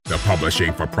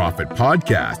Publishing for Profit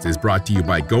podcast is brought to you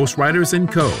by Ghostwriters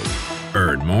 & Co.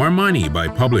 Earn more money by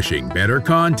publishing better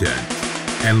content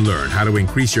and learn how to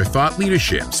increase your thought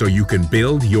leadership so you can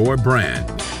build your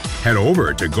brand. Head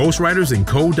over to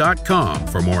ghostwritersandco.com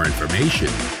for more information.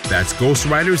 That's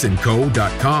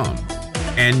ghostwritersandco.com.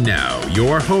 And now,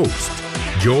 your host,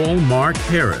 Joel Mark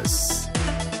Harris.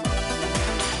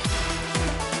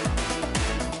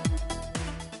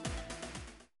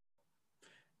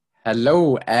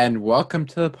 Hello and welcome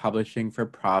to the Publishing for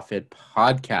Profit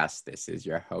podcast. This is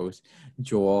your host,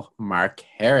 Joel Mark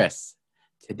Harris.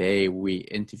 Today we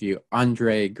interview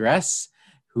Andre Gress,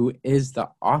 who is the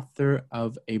author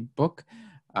of a book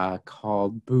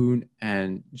called Boone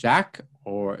and Jack,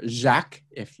 or Jacques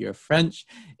if you're French.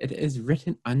 It is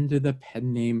written under the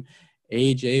pen name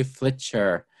A.J.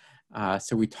 Fletcher.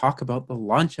 So we talk about the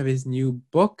launch of his new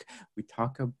book. We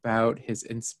talk about his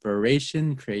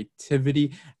inspiration,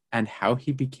 creativity, and how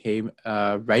he became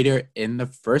a writer in the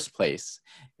first place.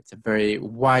 It's a very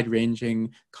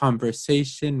wide-ranging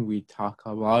conversation. We talk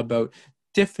a lot about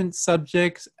different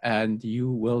subjects, and you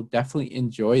will definitely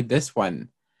enjoy this one.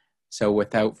 So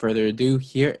without further ado,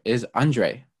 here is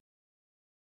Andre.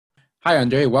 Hi,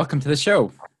 Andre. Welcome to the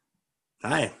show.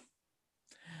 Hi.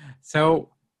 So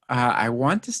I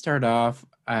want to start off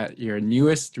at your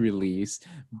newest release,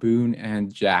 Boone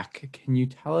and Jack. Can you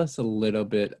tell us a little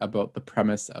bit about the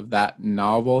premise of that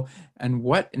novel and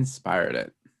what inspired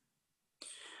it?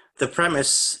 The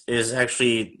premise is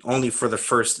actually only for the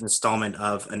first installment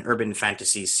of an urban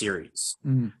fantasy series.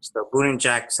 So Boone and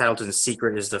Jack Saddleton's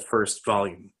Secret is the first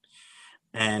volume.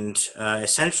 And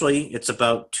essentially, it's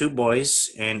about two boys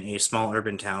in a small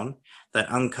urban town that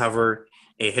uncover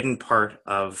a hidden part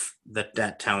of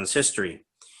that town's history.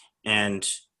 And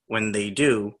when they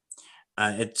do,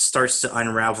 it starts to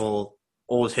unravel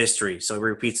old history, so it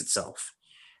repeats itself.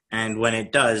 And when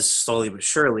it does, slowly but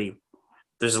surely,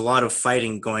 there's a lot of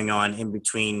fighting going on in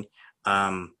between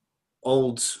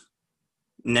old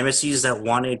nemesis that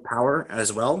wanted power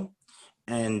as well,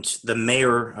 and the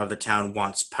mayor of the town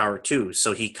wants power too,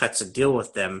 so he cuts a deal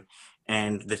with them,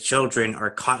 and the children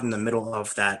are caught in the middle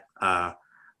of that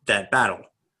battle.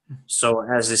 So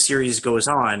as the series goes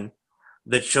on,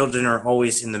 the children are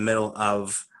always in the middle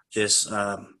of this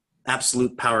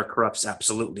absolute power corrupts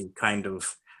absolutely kind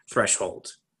of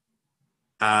threshold.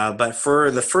 But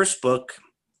for the first book,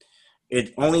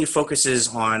 it only focuses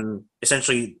on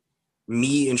essentially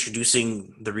me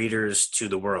introducing the readers to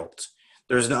the world.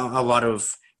 There's not a lot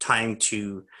of time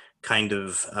to kind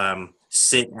of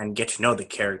sit and get to know the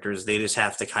characters. They just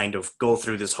have to kind of go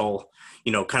through this whole,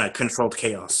 kind of controlled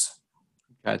chaos.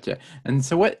 Gotcha. And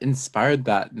so what inspired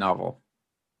that novel?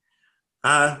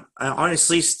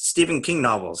 Honestly, Stephen King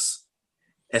novels,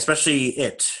 especially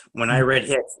It. When I read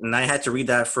It, and I had to read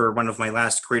that for one of my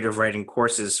last creative writing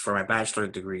courses for my bachelor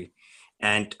degree,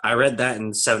 and I read that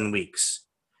in 7 weeks.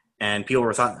 And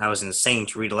people thought I was insane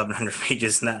to read 1,100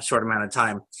 pages in that short amount of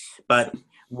time. But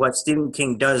what Stephen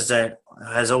King does that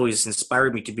has always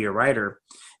inspired me to be a writer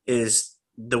is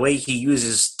the way he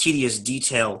uses tedious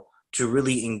detail to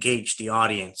really engage the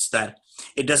audience, that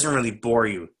it doesn't really bore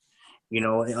you.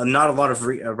 Not a lot of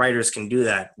writers can do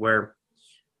that, where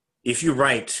if you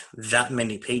write that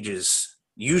many pages,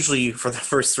 usually for the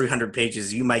first 300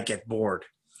 pages, you might get bored.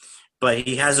 But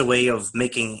he has a way of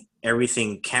making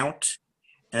everything count,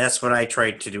 and that's what I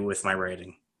tried to do with my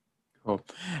writing. Cool.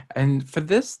 And for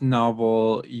this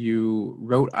novel, you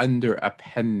wrote under a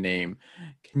pen name.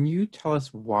 Can you tell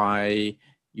us why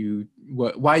you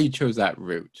chose that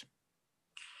route?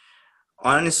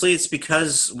 Honestly, it's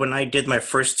because when I did my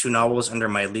first two novels under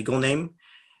my legal name,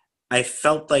 I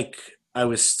felt like I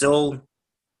was still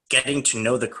getting to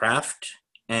know the craft.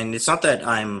 And it's not that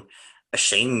I'm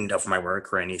ashamed of my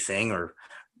work or anything, or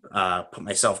put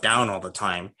myself down all the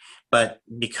time, but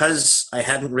because I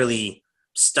hadn't really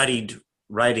studied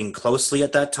writing closely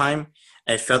at that time,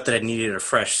 I felt that I needed a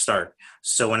fresh start.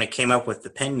 So when I came up with the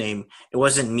pen name, it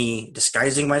wasn't me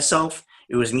disguising myself.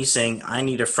 It was me saying, I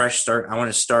need a fresh start. I want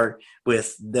to start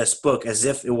with this book as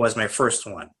if it was my first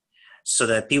one, so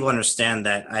that people understand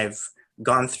that I've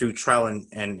gone through trial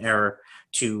and error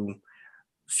to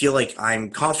feel like I'm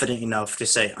confident enough to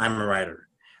say I'm a writer.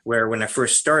 Where when I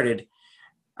first started,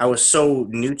 I was so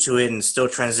new to it and still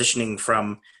transitioning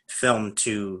from film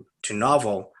to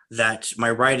novel that my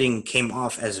writing came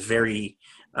off as very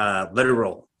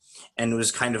literal, and it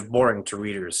was kind of boring to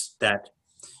readers, that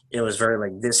it was very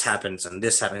like, this happens and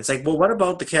this happens. It's like, well, what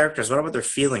about the characters? What about their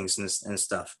feelings and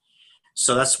stuff?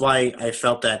 So that's why I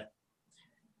felt that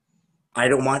I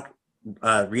don't want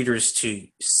readers to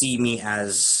see me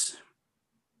as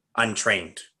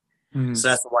untrained. So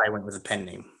that's why I went with a pen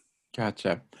name.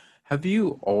 Gotcha. Have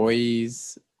you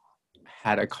always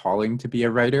had a calling to be a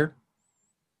writer?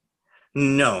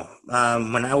 No.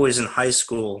 When I was in high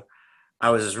school, I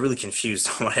was really confused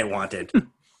on what I wanted.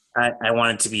 I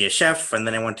wanted to be a chef, and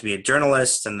then I wanted to be a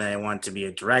journalist, and then I wanted to be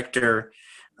a director.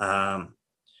 Um,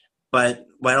 but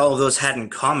what all of those had in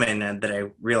common, and that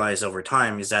I realized over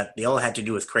time, is that they all had to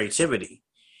do with creativity.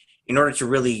 In order to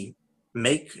really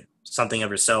make something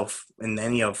of yourself in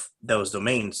any of those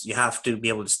domains, you have to be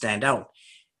able to stand out.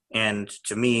 And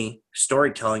to me,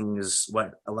 storytelling is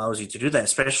what allows you to do that,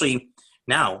 especially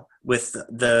now with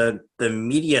the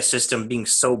media system being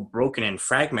so broken and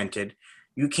fragmented.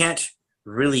 You can't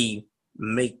really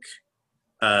make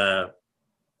uh,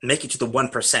 make it to the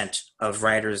 1% of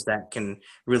writers that can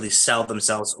really sell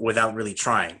themselves without really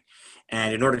trying.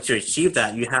 And in order to achieve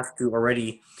that, you have to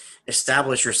already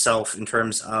establish yourself in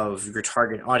terms of your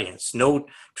target audience. No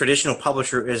traditional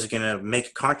publisher is going to make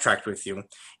a contract with you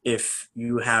if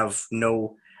you have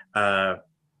no uh,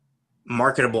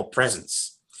 marketable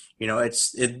presence.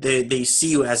 They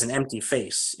see you as an empty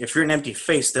face. If you're an empty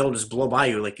face, they'll just blow by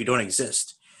you like you don't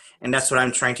exist. And that's what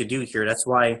I'm trying to do here. That's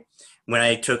why when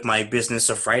I took my business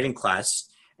of writing class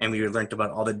and we learned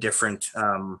about all the different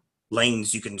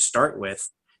lanes you can start with,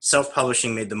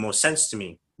 self-publishing made the most sense to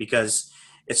me because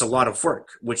it's a lot of work,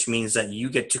 which means that you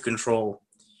get to control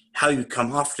how you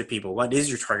come off to people. What is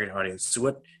your target audience? So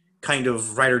what kind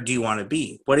of writer do you want to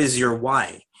be? What is your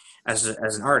why as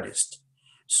an artist?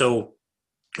 So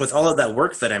with all of that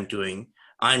work that I'm doing,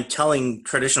 I'm telling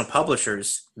traditional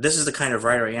publishers, this is the kind of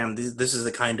writer I am. This is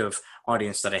the kind of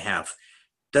audience that I have.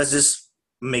 Does this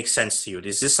make sense to you?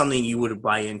 Is this something you would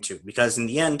buy into? Because in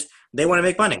the end, they want to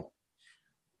make money,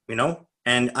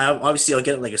 and I'll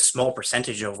get like a small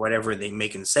percentage of whatever they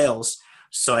make in sales.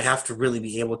 So I have to really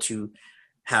be able to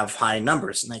have high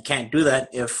numbers. And I can't do that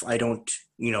if I don't,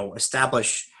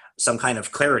 establish some kind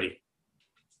of clarity.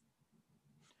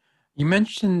 You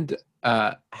mentioned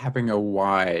having a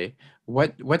why.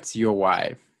 What's your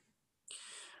why?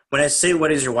 When I say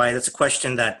what is your why, that's a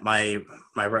question that my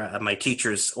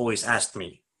teachers always asked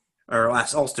me, or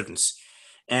ask all students.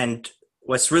 And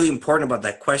what's really important about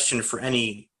that question for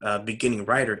any beginning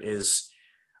writer is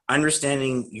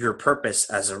understanding your purpose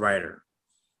as a writer,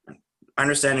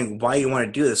 understanding why you want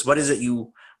to do this. What is it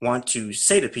you want to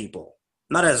say to people?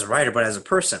 Not as a writer, but as a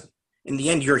person. In the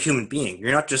end, you're a human being.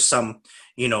 You're not just some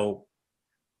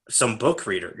book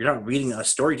reader. You're not reading a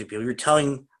story to people. You're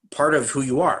telling part of who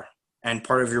you are and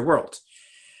part of your world.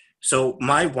 So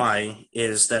my why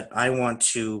is that I want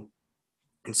to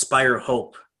inspire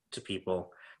hope to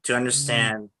people, to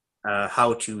understand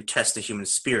how to test the human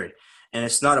spirit. And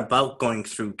it's not about going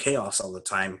through chaos all the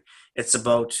time. It's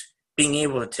about being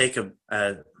able to take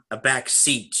a back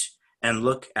seat and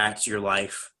look at your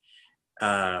life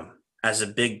as a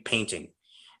big painting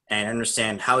and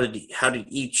understand how did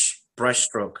each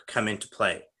brushstroke come into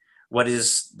play. What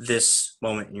is this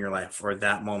moment in your life, or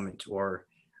that moment, or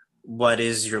what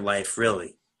is your life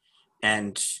really?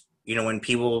 And when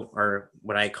people are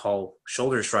what I call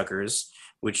shoulder shruggers,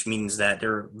 which means that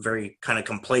they're very kind of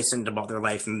complacent about their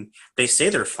life and they say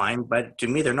they're fine, but to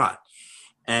me they're not.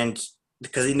 And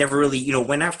because they never really,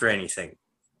 went after anything.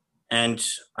 And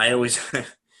I always,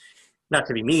 not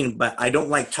to be mean, but I don't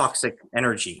like toxic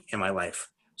energy in my life.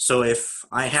 So if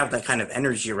I have that kind of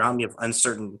energy around me of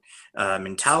uncertain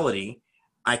mentality,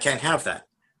 I can't have that.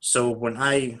 So when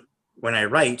I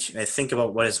write and I think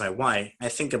about what is my why, I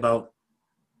think about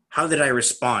how did I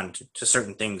respond to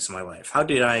certain things in my life?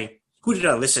 Who did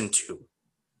I listen to?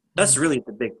 That's really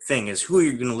the big thing, is who are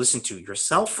you going to listen to,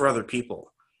 yourself or other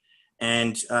people?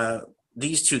 And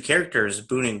these two characters,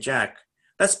 Boone and Jack,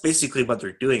 that's basically what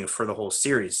they're doing for the whole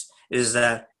series, is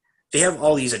that they have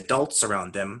all these adults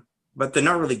around them, but they're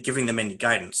not really giving them any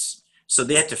guidance. So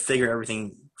they have to figure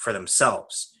everything for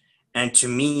themselves. And to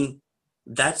me,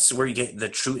 that's where you get the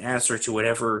true answer to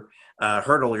whatever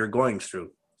hurdle you're going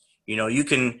through. You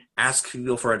can ask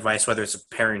people for advice, whether it's a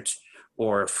parent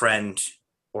or a friend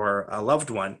or a loved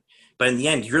one, but in the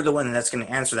end, you're the one that's going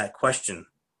to answer that question.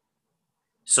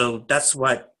 So that's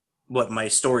what my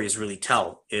stories really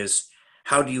tell, is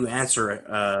how do you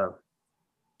answer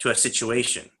to a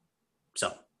situation?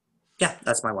 So, yeah,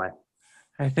 that's my why.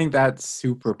 I think that's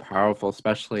super powerful,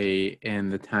 especially in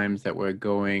the times that we're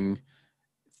going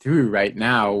through right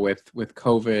now with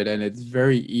COVID, and it's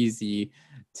very easy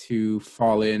to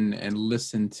fall in and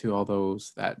listen to all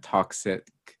that toxic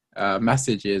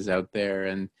messages out there,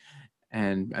 and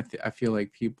I feel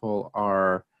like people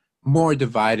are more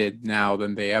divided now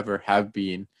than they ever have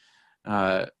been,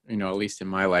 at least in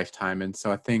my lifetime. And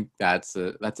so I think that's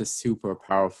a super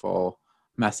powerful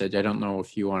message. I don't know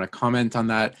if you want to comment on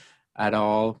that, at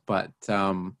all, but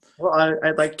well,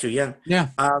 I'd like to, yeah. Yeah.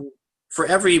 For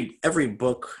every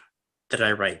book that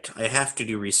I write, I have to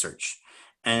do research,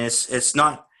 and it's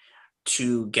not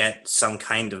to get some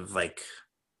kind of like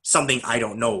something I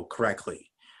don't know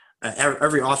correctly.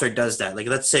 Every author does that. Like,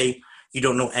 let's say you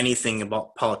don't know anything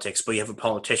about politics, but you have a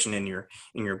politician in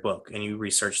your book, and you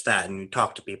research that and you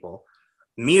talk to people.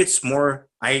 Me, it's more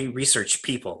I research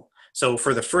people. So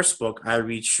for the first book, I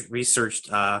researched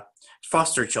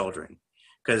foster children,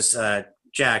 because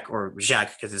Jack, or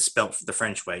Jacques, because it's spelled the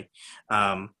French way,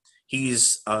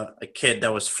 he's a kid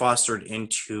that was fostered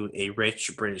into a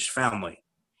rich British family.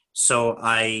 So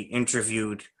I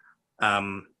interviewed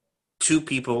 2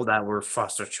 people that were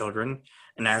foster children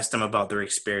and asked them about their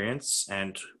experience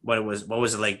and what it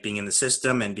was like being in the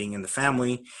system and being in the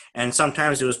family. And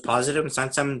sometimes it was positive and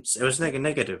sometimes it was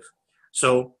negative.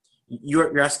 So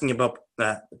you're asking about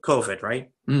COVID,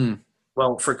 right? Mm.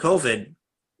 Well, for COVID,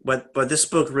 what this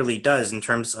book really does in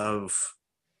terms of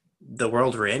the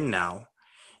world we're in now,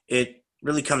 it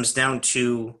really comes down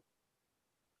to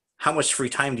how much free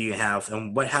time do you have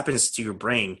and what happens to your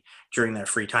brain during that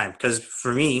free time. Because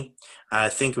for me, I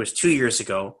think it was 2 years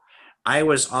ago, I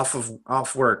was off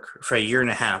work for 1.5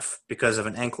 years because of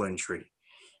an ankle injury.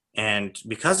 And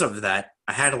because of that,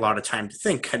 I had a lot of time to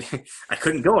think. I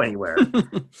couldn't go anywhere.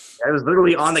 I was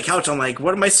literally on the couch. I'm like,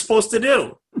 what am I supposed to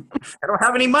do? I don't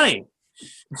have any money.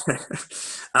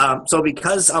 So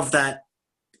because of that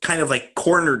kind of like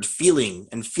cornered feeling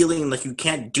and feeling like you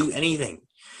can't do anything,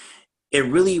 it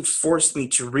really forced me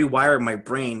to rewire my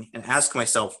brain and ask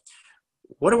myself,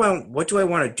 what do I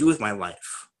want to do with my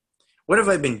life? What have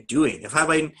I been doing?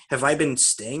 Have I been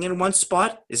staying in one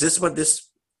spot? Is this what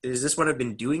I've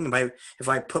been doing? Have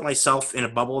I put myself in a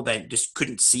bubble that I just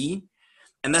couldn't see?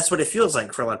 And that's what it feels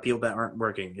like for a lot of people that aren't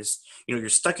working, is, you're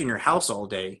stuck in your house all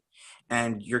day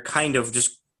and you're kind of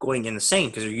just going insane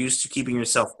because you're used to keeping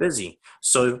yourself busy.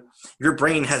 So your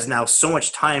brain has now so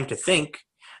much time to think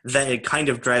that it kind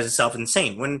of drives itself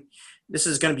insane. When this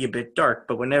is going to be a bit dark,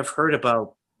 but when I've heard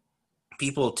about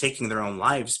people taking their own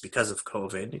lives because of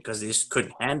COVID, because they just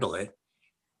couldn't handle it,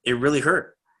 it really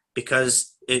hurt,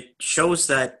 because it shows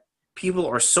that people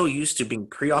are so used to being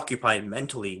preoccupied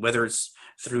mentally, whether it's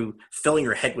through filling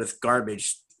your head with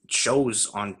garbage shows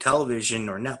on television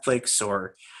or Netflix,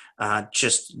 or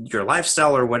just your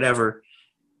lifestyle or whatever,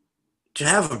 to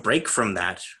have a break from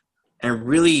that and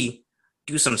really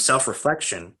do some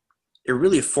self-reflection. It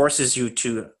really forces you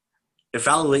to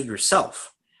evaluate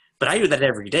yourself. But I do that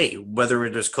every day, whether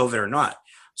it is COVID or not.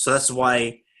 So that's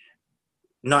why,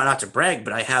 not to brag,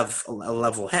 but I have a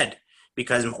level head,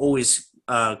 because I'm always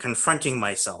confronting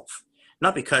myself.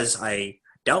 Not because I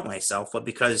doubt myself, but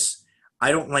because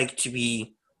I don't like to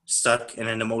be stuck in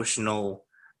an emotional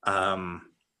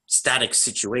static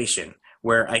situation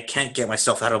where I can't get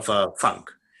myself out of a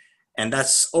funk. And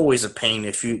that's always a pain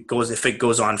if it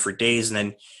goes on for days, and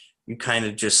then you kind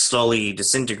of just slowly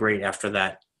disintegrate after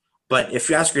that. But if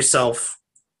you ask yourself,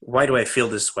 why do I feel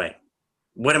this way?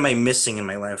 What am I missing in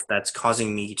my life that's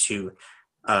causing me to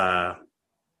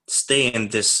stay in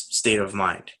this state of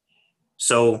mind?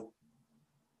 So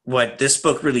what this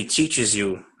book really teaches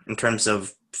you in terms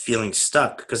of feeling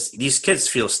stuck, because these kids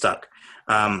feel stuck.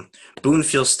 Boone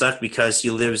feels stuck because he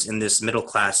lives in this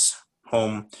middle-class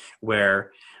home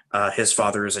where his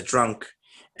father is a drunk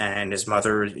and his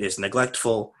mother is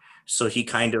neglectful. So he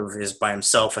kind of is by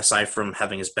himself, aside from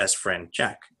having his best friend,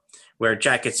 Jack. Where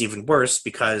Jack gets even worse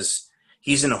because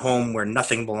he's in a home where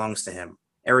nothing belongs to him.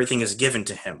 Everything is given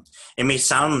to him. It may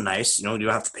sound nice, you don't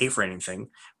have to pay for anything,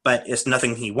 but it's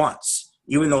nothing he wants.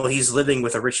 Even though he's living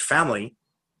with a rich family,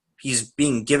 he's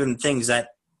being given things that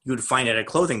you would find at a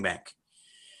clothing bank.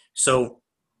 So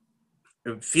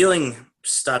feeling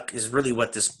stuck is really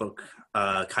what this book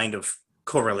kind of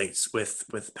correlates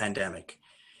with pandemic.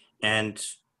 And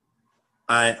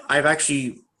I've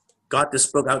actually got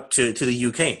this book out to the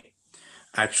UK,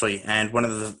 actually, and one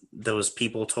of those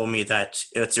people told me that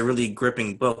it's a really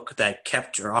gripping book that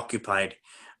kept her occupied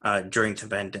during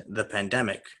the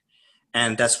pandemic.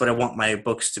 And that's what I want my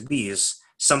books to be, is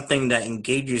something that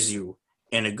engages you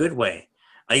in a good way.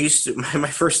 My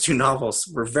first 2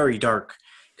 novels were very dark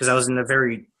because I was in a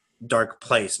very dark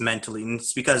place mentally. And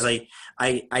it's because I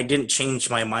didn't change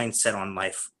my mindset on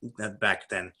life back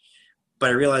then. But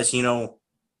I realized,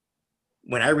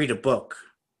 when I read a book,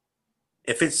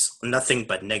 if it's nothing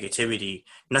but negativity,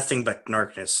 nothing but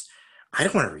darkness, I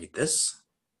don't want to read this.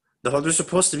 There's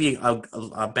supposed to be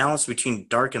a balance between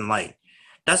dark and light.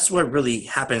 That's what really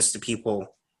happens to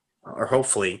people, or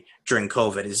hopefully during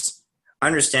COVID, is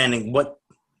understanding what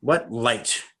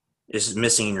light is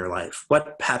missing in your life,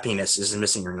 what happiness is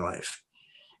missing in your life.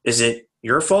 Is it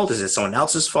your fault? Is it someone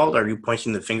else's fault? Are you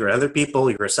pointing the finger at other people,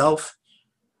 yourself?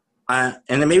 And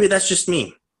then maybe that's just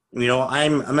me.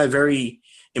 I'm a very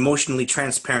emotionally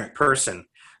transparent person,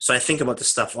 so I think about this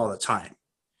stuff all the time.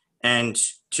 And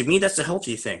to me, that's a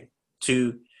healthy thing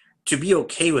to be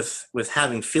okay with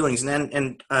having feelings.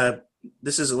 And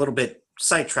this is a little bit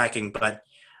sidetracking, but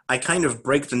I kind of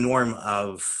break the norm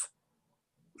of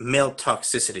male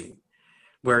toxicity,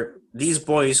 where these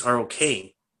boys are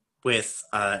okay with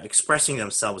expressing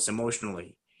themselves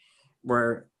emotionally,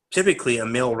 where typically a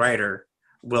male writer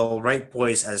will write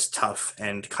boys as tough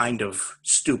and kind of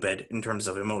stupid in terms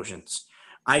of emotions.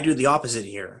 I do the opposite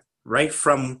here. Right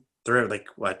from they're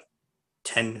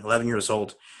 10, 11 years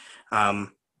old, and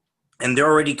they're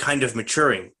already kind of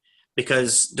maturing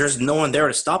because there's no one there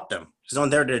to stop them. There's no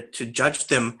one there to judge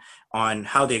them on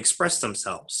how they express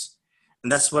themselves.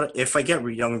 And that's what, if I get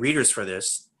young readers for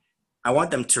this, I want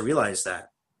them to realize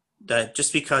that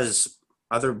just because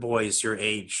other boys your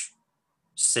age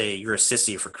say you're a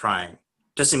sissy for crying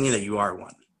doesn't mean that you are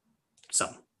one.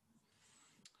 So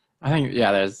I think,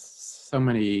 there's so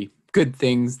many good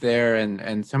things there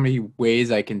and so many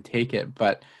ways I can take it.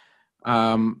 But,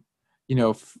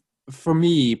 for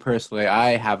me personally,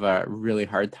 I have a really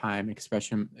hard time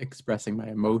expressing my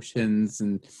emotions.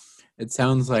 And it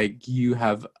sounds like you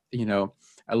have,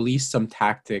 at least some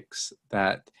tactics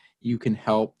that you can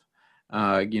help,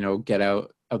 get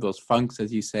out of those funks,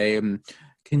 as you say.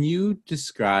 Can you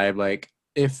describe,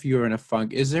 if you're in a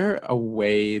funk, is there a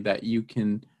way that you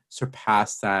can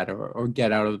surpass that or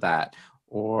get out of that,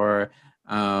 or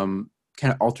kind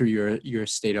of alter your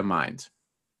state of mind?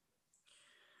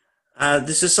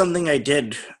 This is something I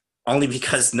did only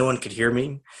because no one could hear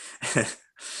me.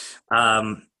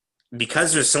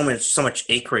 Because there's so much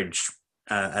acreage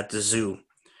at the zoo,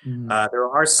 there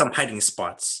are some hiding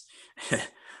spots.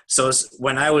 So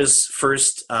when I was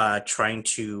first trying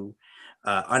to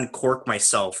uncork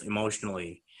myself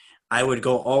emotionally, I would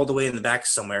go all the way in the back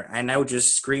somewhere and I would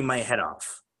just scream my head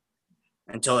off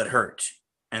until it hurt.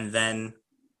 And then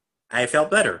I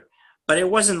felt better. But it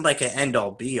wasn't like an end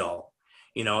all be all.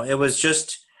 It was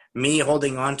just me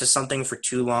holding on to something for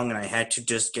too long and I had to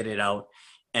just get it out.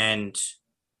 And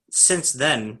since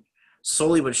then,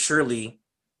 slowly but surely,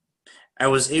 I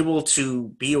was able to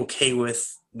be okay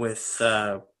with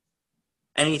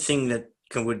anything that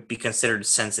would be considered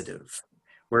sensitive,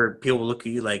 where people look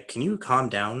at you like, can you calm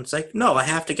down? It's like, no, I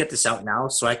have to get this out now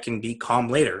so I can be calm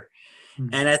later.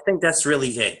 Mm-hmm. And I think that's really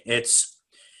it. It's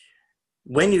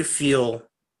when you feel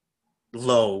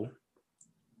low,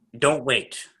 don't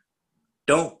wait.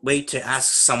 Don't wait to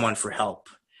ask someone for help.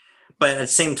 But at the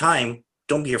same time,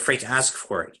 don't be afraid to ask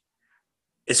for it.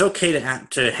 It's okay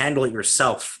to handle it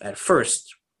yourself at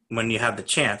first when you have the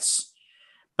chance.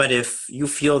 But if you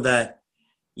feel that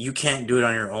you can't do it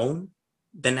on your own,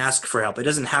 then ask for help. It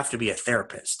doesn't have to be a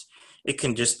therapist. It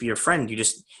can just be a friend.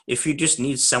 If you just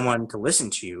need someone to listen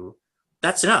to you,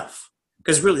 that's enough.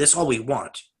 Because really, that's all we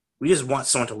want. We just want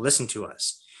someone to listen to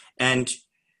us. And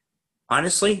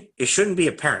honestly, it shouldn't be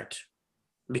a parent,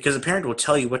 because a parent will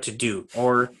tell you what to do,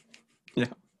 or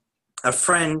a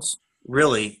friend,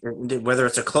 really, whether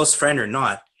it's a close friend or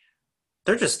not,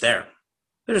 they're just there.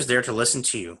 They're just there to listen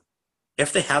to you.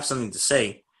 If they have something to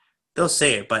say, they'll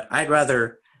say it, but I'd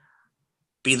rather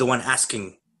be the one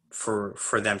asking for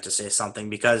them to say something,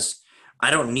 because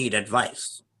I don't need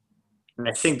advice. And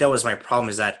I think that was my problem,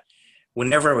 is that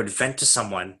whenever I would vent to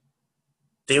someone,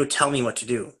 they would tell me what to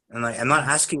do. And I'm not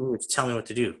asking you to tell me what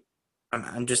to do.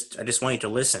 I just want you to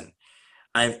listen.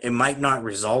 It might not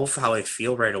resolve how I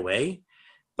feel right away,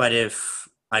 but if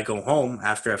I go home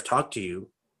after I've talked to you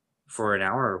for an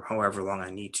hour or however long I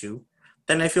need to,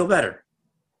 then I feel better.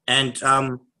 And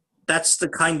that's the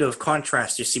kind of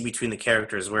contrast you see between the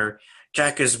characters, where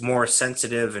Jack is more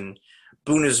sensitive and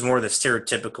Boone is more the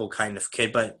stereotypical kind of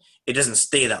kid, but it doesn't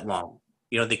stay that long.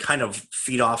 They kind of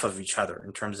feed off of each other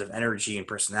in terms of energy and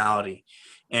personality.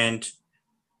 And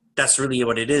that's really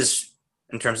what it is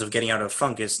in terms of getting out of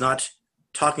funk. It's not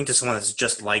talking to someone that's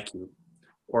just like you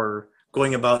or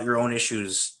going about your own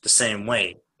issues the same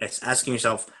way. It's asking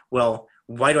yourself, well,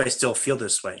 why do I still feel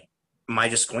this way? Am I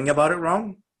just going about it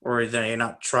wrong? Or did I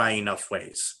not try enough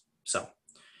ways? So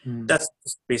that's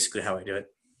basically how I do it.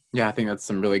 Yeah, I think that's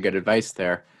some really good advice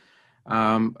there.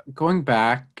 Going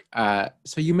back,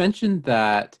 so you mentioned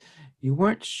that you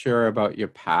weren't sure about your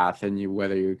path and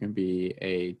whether you can be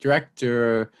a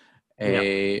director,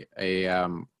 a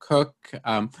cook.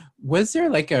 Was there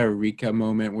like a eureka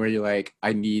moment where you're like,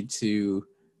 I need to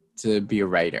be a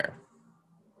writer?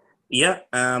 Yeah.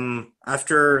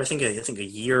 After I think a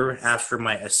year after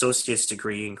my associate's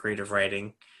degree in creative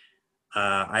writing,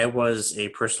 I was a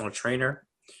personal trainer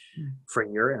for a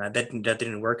year, and that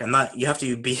didn't work. You have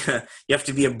to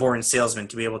be a born salesman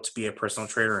to be able to be a personal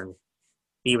trainer and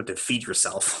be able to feed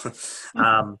yourself.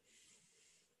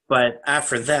 But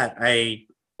after that, I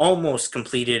almost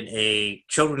completed a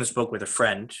children's book with a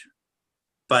friend,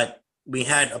 but we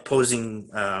had opposing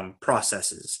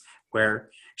processes where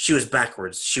she was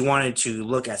backwards. She wanted to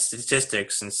look at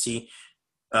statistics and see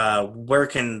where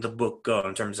can the book go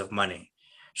in terms of money.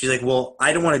 She's like, well,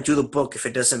 I don't want to do the book if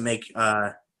it doesn't make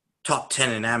top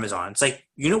 10 in Amazon. It's like,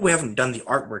 we haven't done the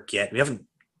artwork yet. We haven't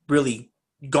really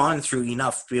gone through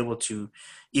enough to be able to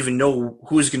even know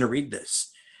who's going to read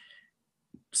this.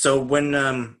 So when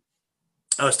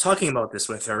I was talking about this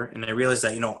with her, and I realized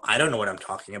that, I don't know what I'm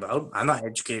talking about. I'm not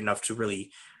educated enough to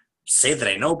really say that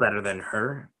I know better than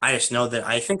her. I just know that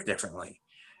I think differently.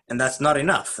 And that's not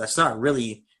enough. That's not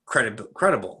really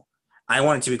credible. I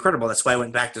wanted to be credible. That's why I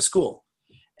went back to school.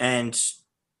 And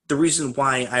the reason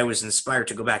why I was inspired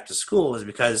to go back to school is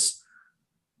because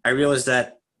I realized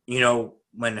that,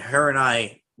 when her and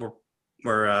I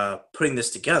were putting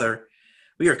this together,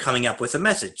 we were coming up with a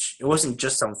message. It wasn't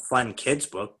just some fun kids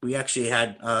book. We actually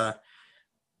had a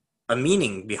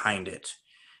meaning behind it.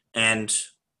 And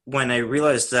when I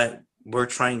realized that we're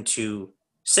trying to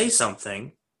say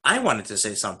something, I wanted to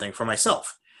say something for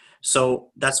myself.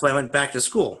 So that's why I went back to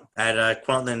school at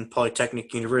Kwantlen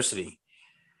Polytechnic University.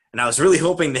 And I was really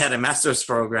hoping they had a master's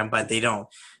program, but they don't.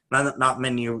 Not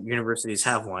many universities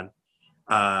have one.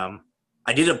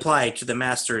 I did apply to the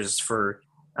master's for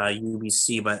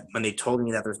UBC, but when they told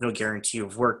me that there's no guarantee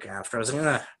of work after, I was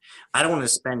like, I don't want to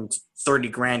spend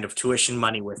 $30,000 of tuition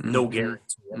money with no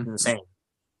guarantee. That's insane.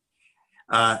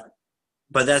 But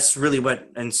that's really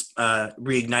what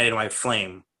reignited my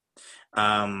flame.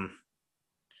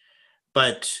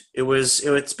 But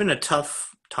it's been a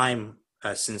tough time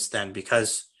since then,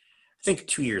 because I think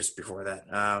 2 years before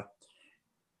that,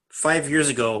 5 years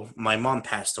ago, my mom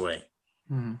passed away.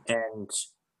 And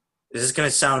this is going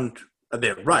to sound a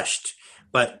bit rushed,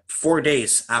 but 4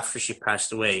 days after she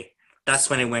passed away, that's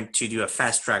when I went to do a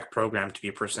fast track program to be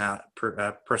a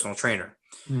personal trainer.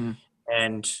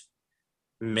 And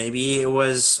maybe it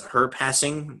was her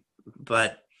passing,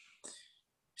 but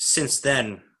since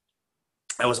then,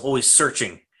 I was always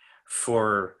searching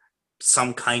for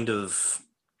some kind of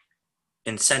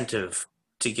incentive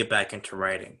to get back into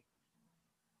writing.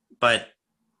 But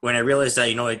when I realized that,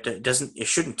 it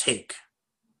shouldn't take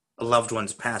a loved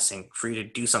one's passing for you to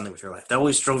do something with your life. That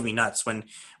always drove me nuts when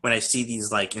I see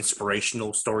these like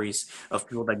inspirational stories of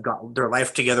people that got their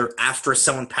life together after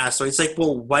someone passed away. It's like,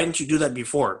 well, why didn't you do that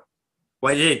before?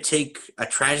 Why did it take a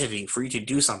tragedy for you to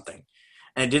do something?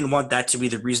 And I didn't want that to be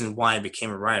the reason why I became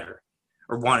a writer,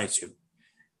 or wanted to.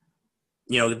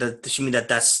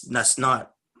 That's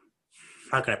not,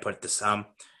 how can I put this?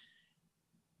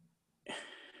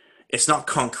 It's not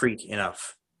concrete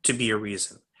enough to be a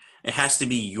reason. It has to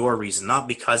be your reason, not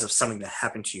because of something that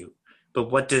happened to you.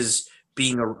 But what does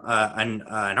being an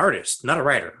artist, not a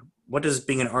writer, what does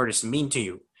being an artist mean to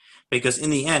you? Because in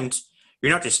the end,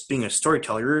 you're not just being a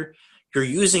storyteller, you're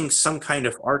using some kind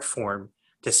of art form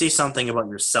to say something about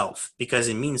yourself because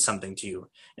it means something to you.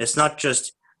 It's not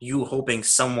just you hoping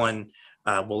someone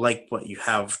will like what you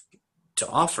have to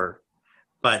offer,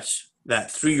 but that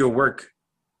through your work,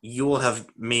 you will have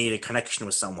made a connection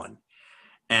with someone.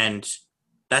 And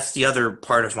that's the other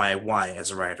part of my why as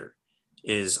a writer,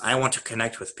 is I want to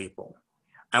connect with people.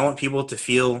 I want people to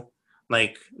feel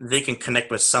like they can connect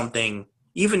with something,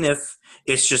 even if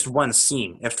it's just one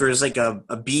scene. If there's like a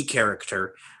B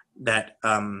character that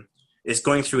is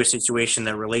going through a situation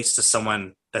that relates to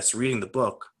someone that's reading the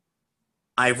book,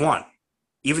 I've won.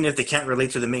 Even if they can't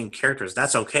relate to the main characters,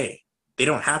 that's okay. They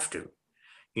don't have to.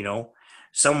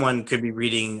 Someone could be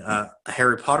reading a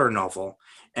Harry Potter novel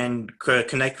and could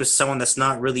connect with someone that's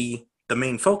not really the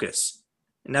main focus.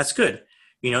 And that's good.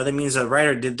 That means a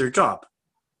writer did their job.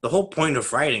 The whole point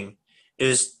of writing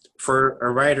is for a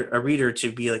reader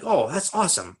to be like, oh, that's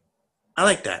awesome. I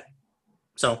like that.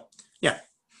 So, yeah.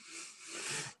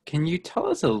 Can you tell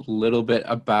us a little bit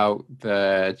about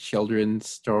the children's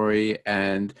story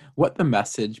and what the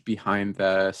message behind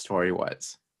the story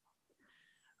was?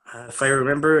 If I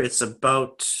remember, it's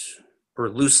about, or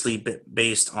loosely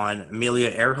based on, Amelia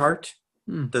Earhart,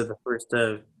 the first.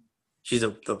 She's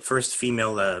the first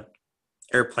female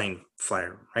airplane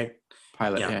flyer, right?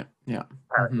 Pilot, yeah.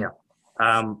 Pilot, yeah.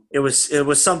 It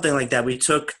was something like that. We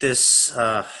took this.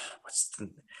 It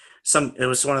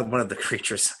was one of the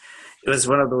creatures. It was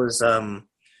one of those. I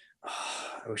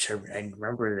wish I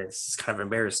remember this. It's kind of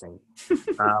embarrassing.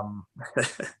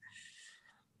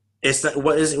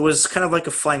 It was kind of like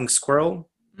a flying squirrel,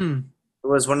 It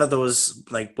was one of those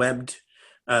like webbed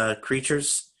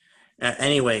creatures.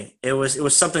 Anyway, it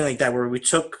was something like that where we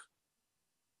took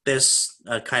this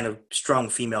kind of strong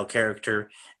female character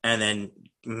and then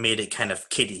made it kind of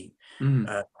kiddie kind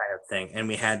of thing, and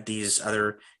we had these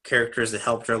other characters that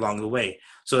helped her along the way.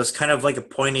 So it's kind of like a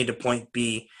point A to point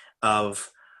B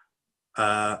of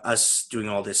us doing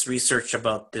all this research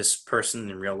about this person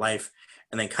in real life,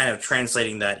 and then kind of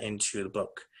translating that into the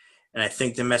book. And I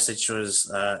think the message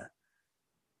was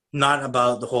not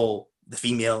about the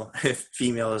female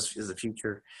female is the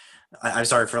future. I'm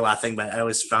sorry for laughing, but I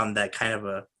always found that kind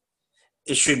of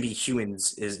it should be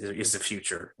humans is the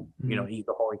future, the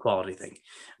whole equality thing.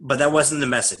 But that wasn't the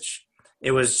message. It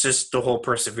was just the whole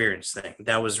perseverance thing.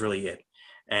 That was really it.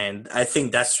 And I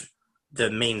think that's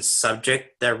the main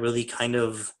subject that really kind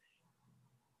of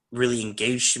really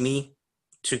engaged me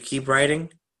to keep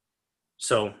writing.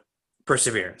 So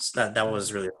perseverance, that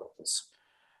was really the focus.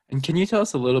 And can you tell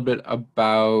us a little bit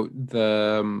about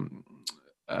the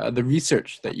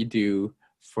research that you do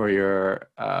for your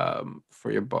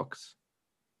books?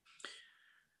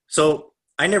 So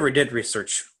I never did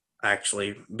research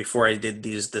actually before I did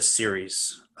this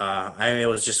series. I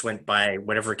always just went by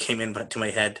whatever came into my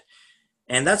head,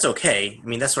 and that's okay. I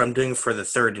mean, that's what I'm doing for the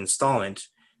third installment,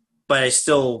 but I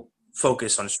still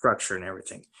focus on structure and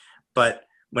everything. But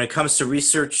when it comes to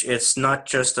research, it's not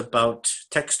just about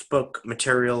textbook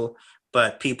material,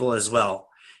 but people as well,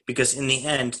 because in the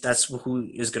end, that's who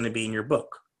is going to be in your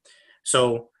book.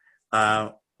 So,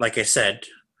 like I said,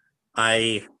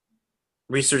 I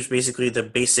researched basically the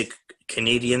basic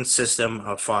Canadian system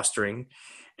of fostering,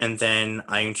 and then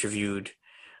I interviewed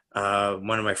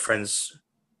one of my friend's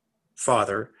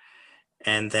father,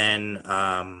 and then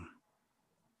I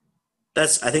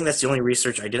think that's the only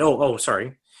research I did.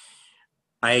 Sorry,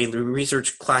 I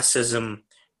researched classism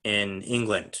in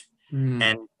England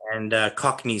and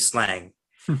Cockney slang.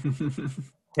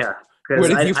 Yeah. What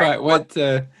did you find?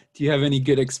 Do you have any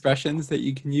good expressions that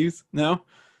you can use? No.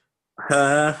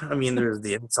 I mean, there's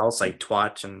the insults like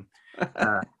twat and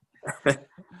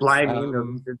blind,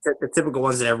 the typical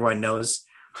ones that everyone knows.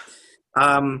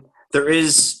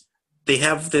 They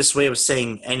have this way of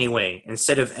saying anyway.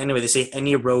 Instead of anyway, they say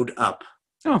any road up.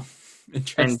 Oh,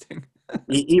 interesting. And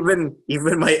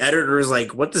even my editor is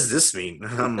like, what does this mean?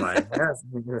 I'm like,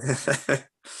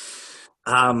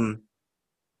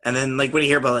 and then like when you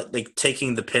hear about like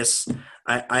taking the piss,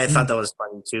 I thought that was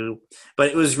funny too. But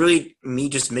it was really me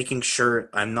just making sure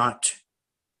I'm not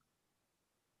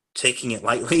taking it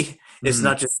lightly. It's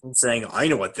not just saying, I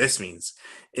know what this means.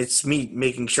 It's me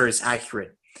making sure it's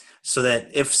accurate so that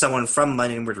if someone from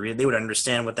London were to read it, they would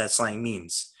understand what that slang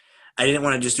means. I didn't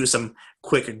want to just do some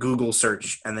quick Google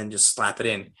search and then just slap it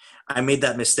in. I made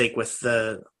that mistake with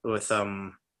one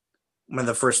of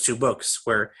the first two books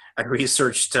where I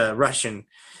researched Russian,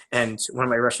 and one of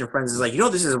my Russian friends is like,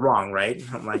 this is wrong, right?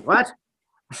 I'm like, what?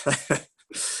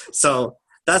 So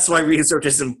that's why research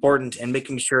is important, and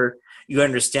making sure you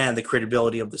understand the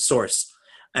credibility of the source.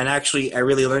 And actually, I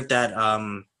really learned that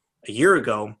a year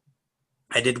ago.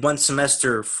 I did one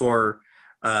semester for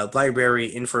library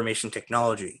information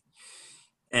technology.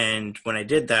 And when I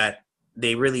did that,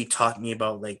 they really taught me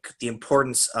about like the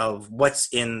importance of what's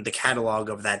in the catalog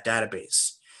of that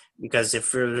database. Because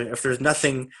if there's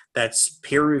nothing that's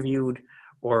peer reviewed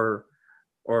or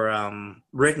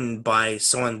written by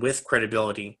someone with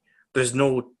credibility, there's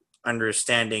no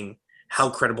understanding how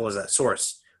credible is that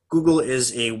source. Google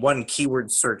is a one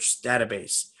keyword search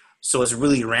database, so it's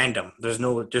really random. There's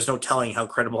no telling how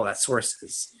credible that source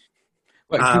is.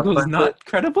 What, Google is not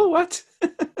credible? What?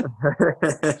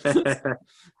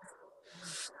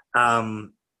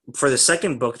 For the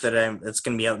second book that's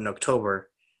going to be out in October,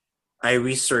 I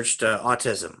researched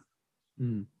autism.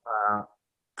 I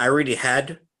already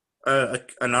had an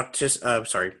autism.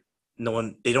 Sorry, no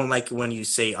one. They don't like when you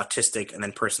say autistic and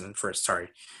then person first. Sorry,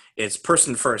 it's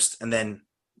person first and then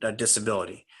a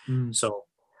disability. So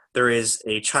there is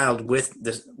a child with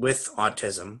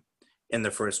autism in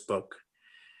the first book.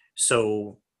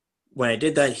 So when I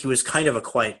did that, he was kind of a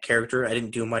quiet character. I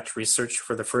didn't do much research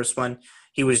for the first one.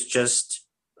 He was just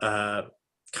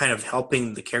kind of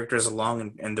helping the characters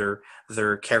along and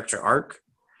their character arc.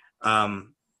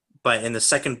 But in the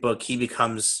second book, he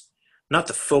becomes not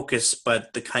the focus,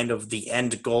 but the kind of the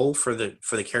end goal for the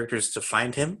characters to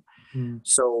find him.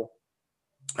 So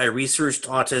I researched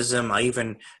autism. I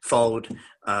even followed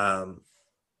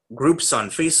groups on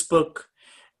Facebook,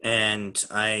 and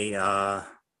I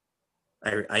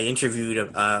interviewed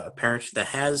a parent that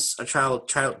has a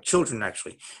children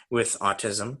actually with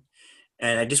autism,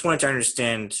 and I just wanted to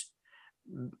understand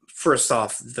first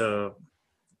off the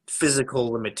physical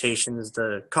limitations,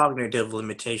 the cognitive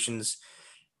limitations,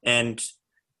 and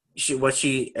what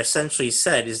she essentially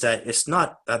said is that it's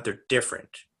not that they're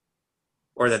different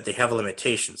or that they have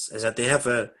limitations, is that they have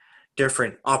a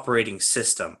different operating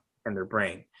system in their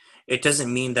brain. It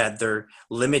doesn't mean that they're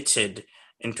limited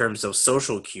in terms of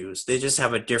social cues. They just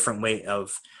have a different way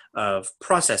of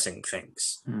processing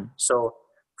things. So,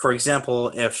 for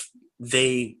example, if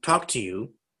they talk to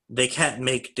you, they can't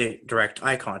make direct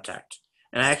eye contact.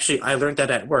 And I learned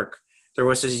that at work. There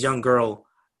was this young girl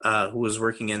who was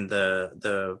working in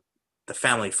the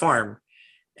family farm,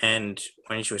 and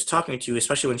when she was talking to you,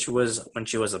 especially when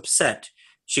she was upset,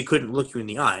 she couldn't look you in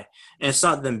the eye. And it's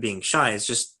not them being shy; it's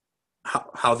just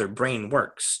how their brain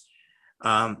works.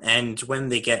 And when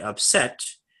they get upset,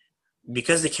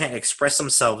 because they can't express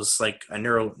themselves like a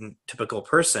neurotypical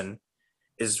person,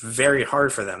 is very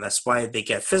hard for them. That's why they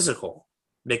get physical,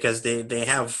 because they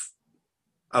have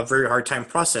a very hard time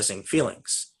processing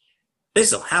feelings. They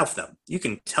still have them. You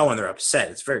can tell when they're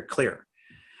upset. It's very clear.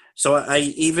 So I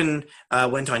even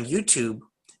went on YouTube,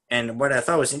 and what I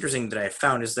thought was interesting that I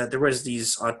found is that there was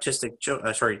these children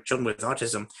with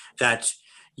autism that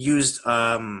used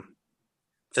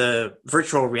the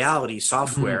virtual reality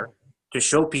software to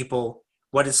show people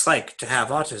what it's like to have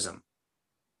autism.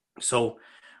 So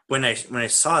when I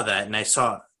saw that, and I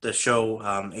saw the show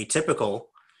Atypical,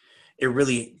 it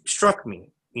really struck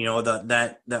me. You know,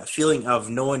 that feeling of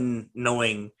no one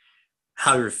knowing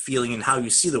how you're feeling and how you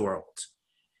see the world.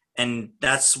 And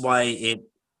that's why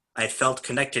I felt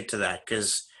connected to that,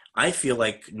 because I feel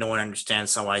like no one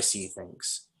understands how I see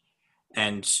things.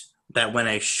 And that when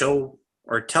I show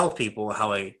or tell people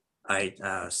how I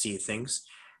see things,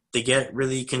 they get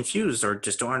really confused or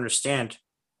just don't understand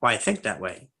why I think that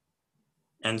way.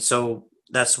 And so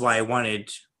that's why I wanted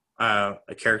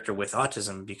a character with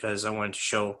autism, because I wanted to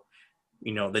show,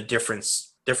 you know, the different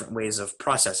ways of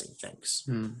processing things.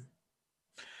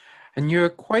 And you're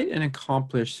quite an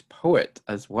accomplished poet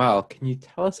as well. Can you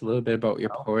tell us a little bit about your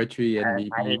poetry and maybe...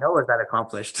 I didn't know it was that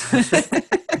accomplished.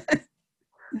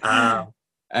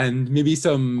 And maybe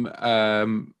some,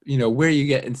 where you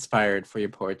get inspired for your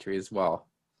poetry as well.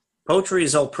 Poetry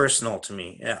is all personal to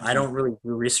me. I don't really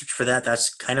do research for that.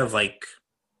 That's kind of like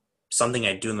something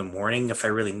I do in the morning if I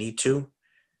really need to.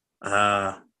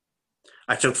 I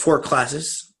took 4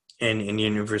 classes in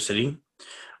university.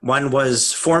 One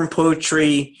was form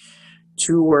poetry.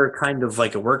 2 were kind of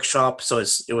like a workshop, so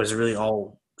it was really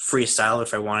all freestyle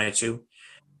if I wanted to.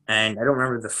 And I don't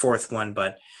remember the 4th one,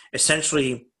 but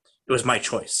essentially it was my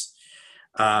choice.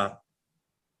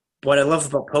 What I love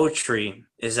about poetry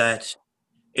is that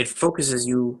it focuses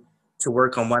you to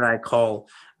work on what I call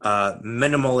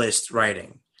minimalist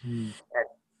writing. And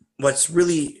what's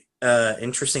really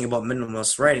interesting about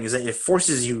minimalist writing is that it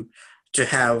forces you to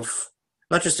have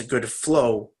not just a good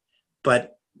flow,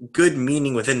 but good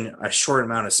meaning within a short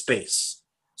amount of space.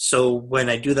 So when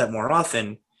I do that more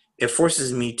often, it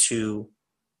forces me to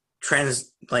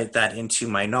translate that into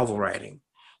my novel writing,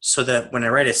 so that when I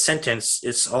write a sentence,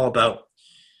 it's all about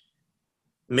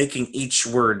making each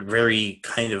word very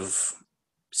kind of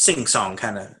sing-song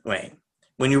kind of way.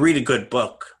 When you read a good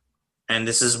book, and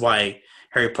this is why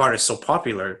Harry Potter is so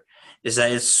popular, is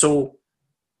that it's so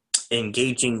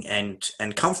engaging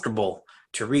and comfortable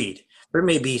to read. There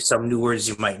may be some new words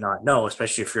you might not know,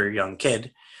 especially if you're a young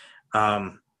kid.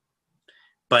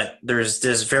 But there's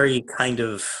this very kind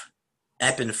of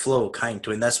ebb and flow kind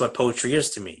to it, and that's what poetry is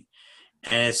to me.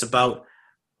 And it's about,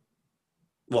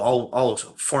 well, all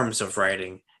forms of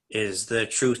writing is the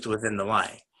truth within the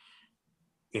lie.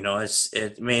 You know,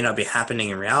 it may not be happening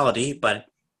in reality, but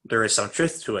there is some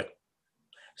truth to it.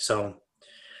 So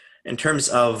in terms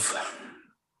of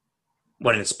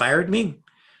what inspired me,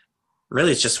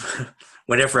 really it's just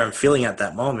whatever I'm feeling at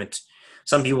that moment.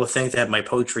 Some people think that my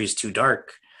poetry is too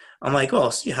dark. I'm like, oh,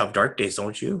 so you have dark days,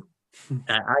 don't you?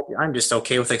 I'm just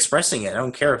okay with expressing it. I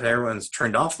don't care if everyone's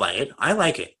turned off by it. I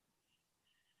like it.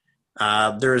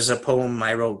 There's a poem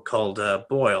I wrote called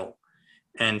Boil,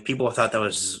 and people thought that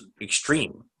was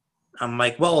extreme. I'm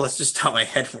like, well, that's just how my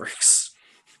head works.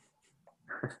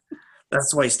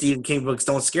 That's why Stephen King books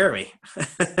don't scare me.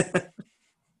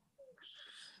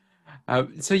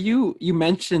 So you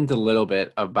mentioned a little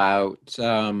bit about,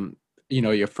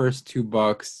 your first 2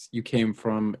 books. You came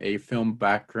from a film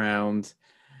background.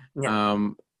 Yeah.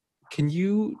 Can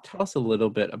you tell us a little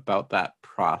bit about that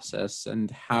process and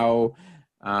how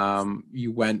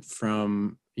you went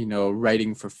from,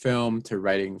 writing for film to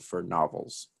writing for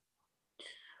novels?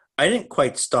 I didn't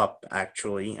quite stop,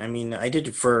 actually. I mean, I did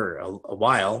it for a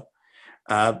while.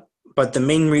 But the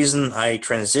main reason I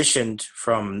transitioned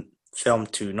from film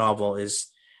to novel is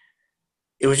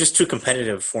it was just too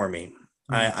competitive for me.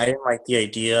 I didn't like the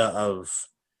idea of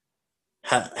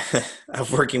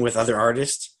of working with other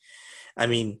artists. I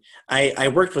mean, I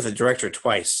worked with a director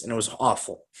twice, and it was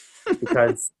awful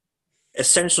because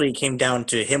essentially it came down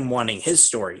to him wanting his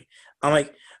story. I'm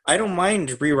like, I don't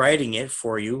mind rewriting it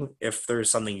for you if there's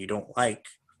something you don't like,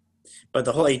 but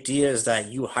the whole idea is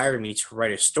that you hire me to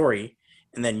write a story,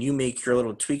 and then you make your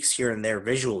little tweaks here and there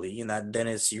visually, and that then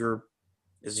is your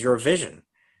vision,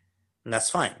 and that's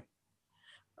fine.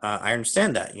 I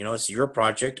understand that, it's your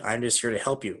project. I'm just here to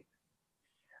help you.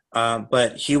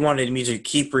 But he wanted me to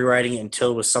keep rewriting it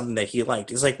until it was something that he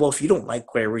liked. It's like, well, if you don't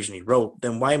like what I originally wrote,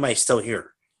 then why am I still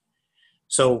here?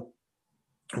 So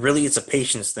really, it's a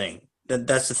patience thing.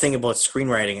 That's the thing about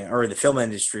screenwriting or the film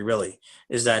industry, really,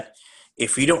 is that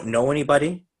if you don't know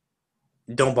anybody,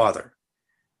 don't bother.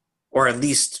 Or at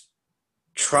least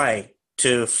try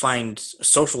to find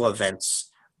social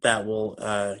events that will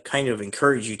kind of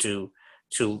encourage you to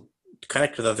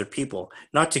connect with other people,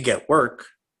 not to get work,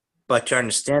 but to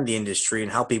understand the industry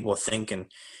and how people think and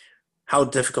how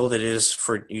difficult it is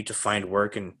for you to find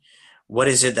work and what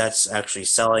is it that's actually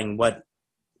selling, what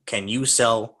can you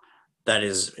sell that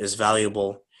is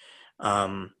valuable.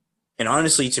 And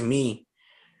honestly, to me,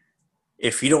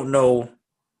 if you don't know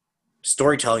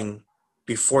storytelling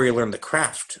before you learn the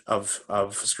craft of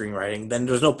screenwriting, then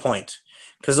there's no point.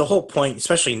 Because the whole point,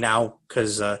 especially now,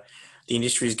 because the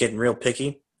industry is getting real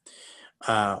picky,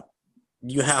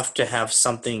 you have to have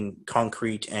something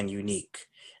concrete and unique.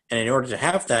 And in order to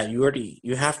have that,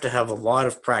 you have to have a lot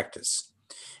of practice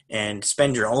and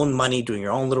spend your own money doing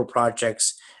your own little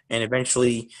projects and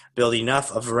eventually build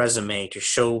enough of a resume to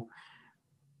show,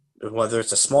 whether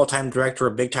it's a small-time director or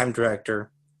a big-time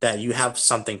director, that you have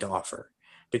something to offer.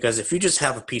 Because if you just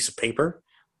have a piece of paper,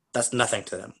 that's nothing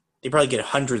to them. They probably get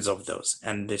hundreds of those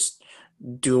and just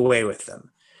do away with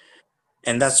them.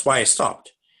 And that's why I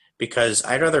stopped. Because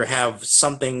I'd rather have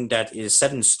something that is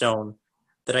set in stone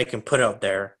that I can put out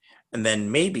there, and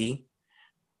then maybe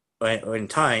in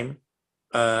time,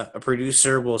 a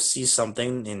producer will see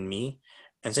something in me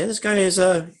and say, "This guy is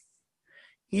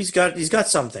he's got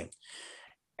something,"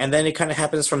 and then it kind of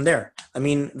happens from there. I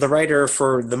mean, the writer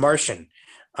for The Martian,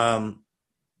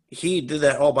 he did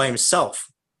that all by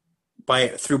himself,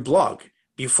 through blog.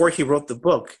 Before he wrote the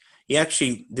book, he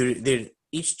actually did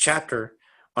each chapter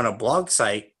on a blog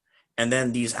site. And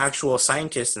then these actual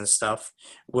scientists and stuff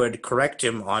would correct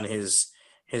him on his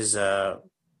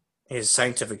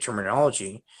scientific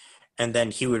terminology, and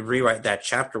then he would rewrite that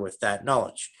chapter with that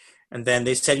knowledge. And then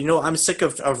they said, I'm sick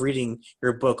of reading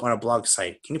your book on a blog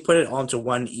site. Can you put it onto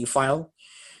one e-file?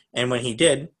 And when he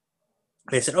did,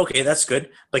 they said, okay, that's good,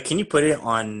 but can you put it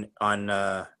on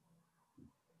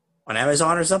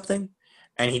Amazon or something?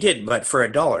 And he did, but for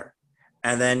 $1.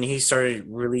 And then he started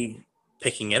really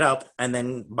picking it up, and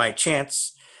then by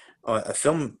chance a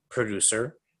film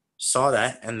producer saw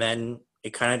that, and then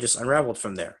it kind of just unraveled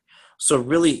from there. So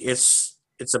really it's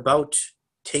about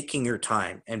taking your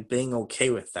time and being okay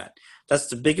with that. That's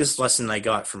the biggest lesson I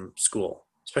got from school,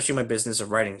 especially my business of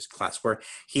writing class, where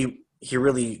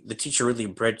the teacher really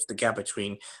bridged the gap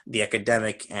between the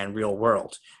academic and real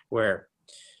world, where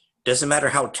it doesn't matter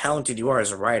how talented you are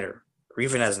as a writer or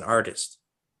even as an artist,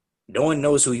 no one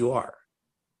knows who you are.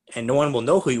 And no one will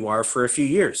know who you are for a few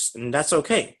years, and that's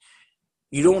okay.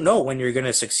 You don't know when you're going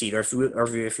to succeed, or if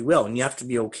you will, and you have to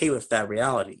be okay with that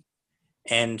reality,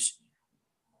 and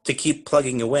to keep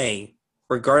plugging away,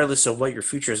 regardless of what your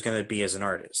future is going to be as an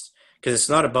artist. Because it's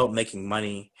not about making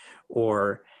money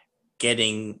or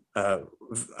getting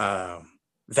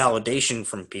validation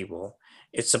from people.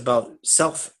 It's about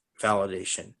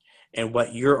self-validation and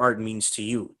what your art means to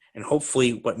you, and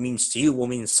hopefully, what means to you will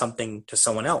mean something to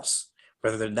someone else,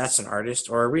 whether that's an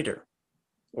artist or a reader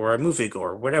or a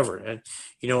moviegoer, whatever. And,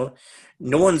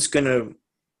 no one's going to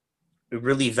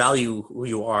really value who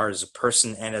you are as a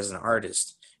person and as an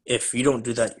artist if you don't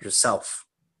do that yourself.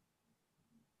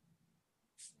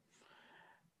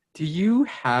 Do you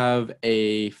have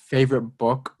a favorite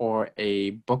book or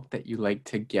a book that you like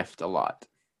to gift a lot?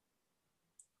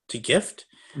 To gift?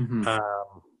 Mm-hmm.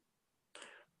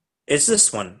 It's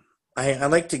this one. I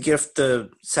like to gift the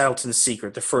Saddleton's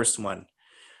Secret, the first one.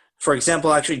 For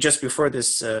example, actually, just before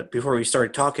we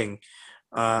started talking,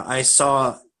 I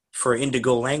saw for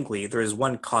Indigo Langley there is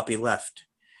one copy left,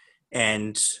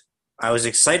 and I was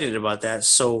excited about that.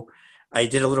 So I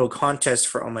did a little contest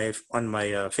on my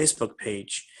Facebook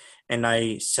page, and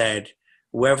I said,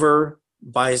 whoever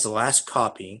buys the last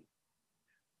copy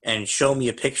and show me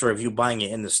a picture of you buying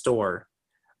it in the store,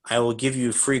 I will give you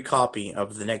a free copy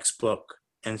of the next book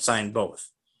and sign both.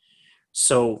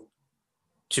 So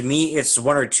to me, it's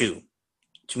one or two.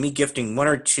 to me, gifting 1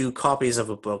 or 2 copies of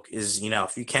a book is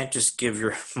enough. You can't just give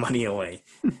your money away,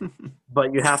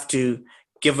 but you have to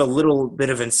give a little bit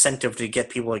of incentive to get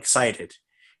people excited.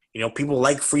 People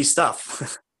like free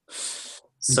stuff.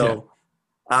 So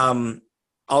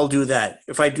I'll do that.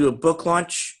 If I do a book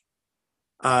launch,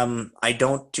 I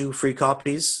don't do free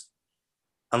copies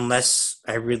unless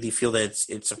I really feel that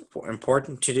it's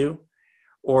important to do,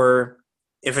 or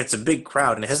if it's a big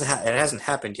crowd, and it hasn't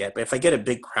happened yet, but if I get a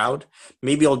big crowd,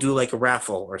 maybe I'll do like a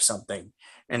raffle or something,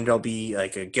 and there'll be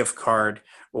like a gift card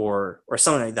or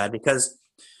something like that. Because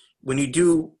when you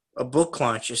do a book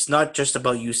launch, it's not just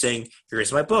about you saying,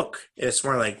 here's my book. It's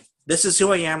more like, this is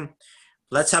who I am.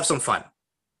 Let's have some fun.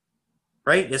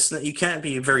 Right? You can't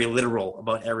be very literal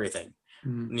about everything.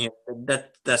 Mm-hmm.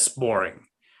 That's boring.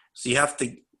 So you have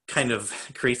to kind of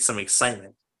create some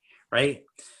excitement, right?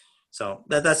 So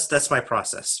that's my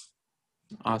process.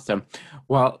 Awesome.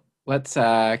 Well, let's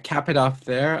cap it off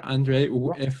there, Andre.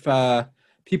 If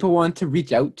people want to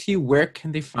reach out to you, where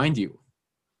can they find you?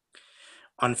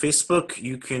 On Facebook,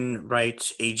 you can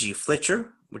write A.G. Flitcher,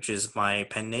 which is my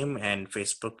pen name and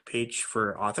Facebook page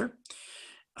for author.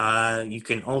 You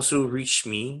can also reach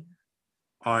me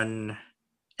on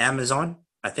Amazon.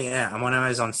 I think I'm on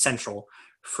Amazon Central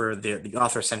for the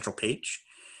Author Central page.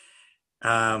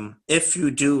 If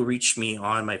you do reach me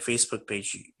on my Facebook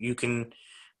page, you can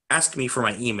ask me for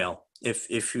my email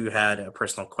if you had a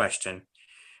personal question.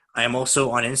 I am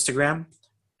also on Instagram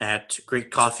at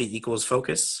Great Coffee Equals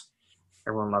Focus.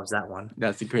 Everyone loves that one.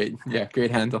 That's a great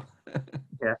handle.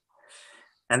 Yeah.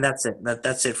 And that's it.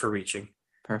 That's it for reaching.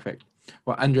 Perfect.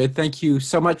 Well, Andre, thank you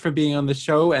so much for being on the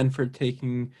show and for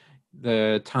taking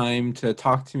the time to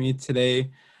talk to me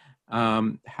today.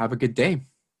 Have a good day.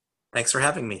 Thanks for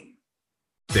having me.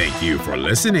 Thank you for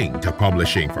listening to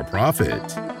Publishing for Profit.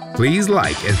 Please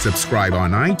like and subscribe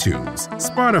on iTunes,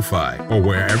 Spotify, or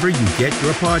wherever you get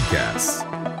your podcasts.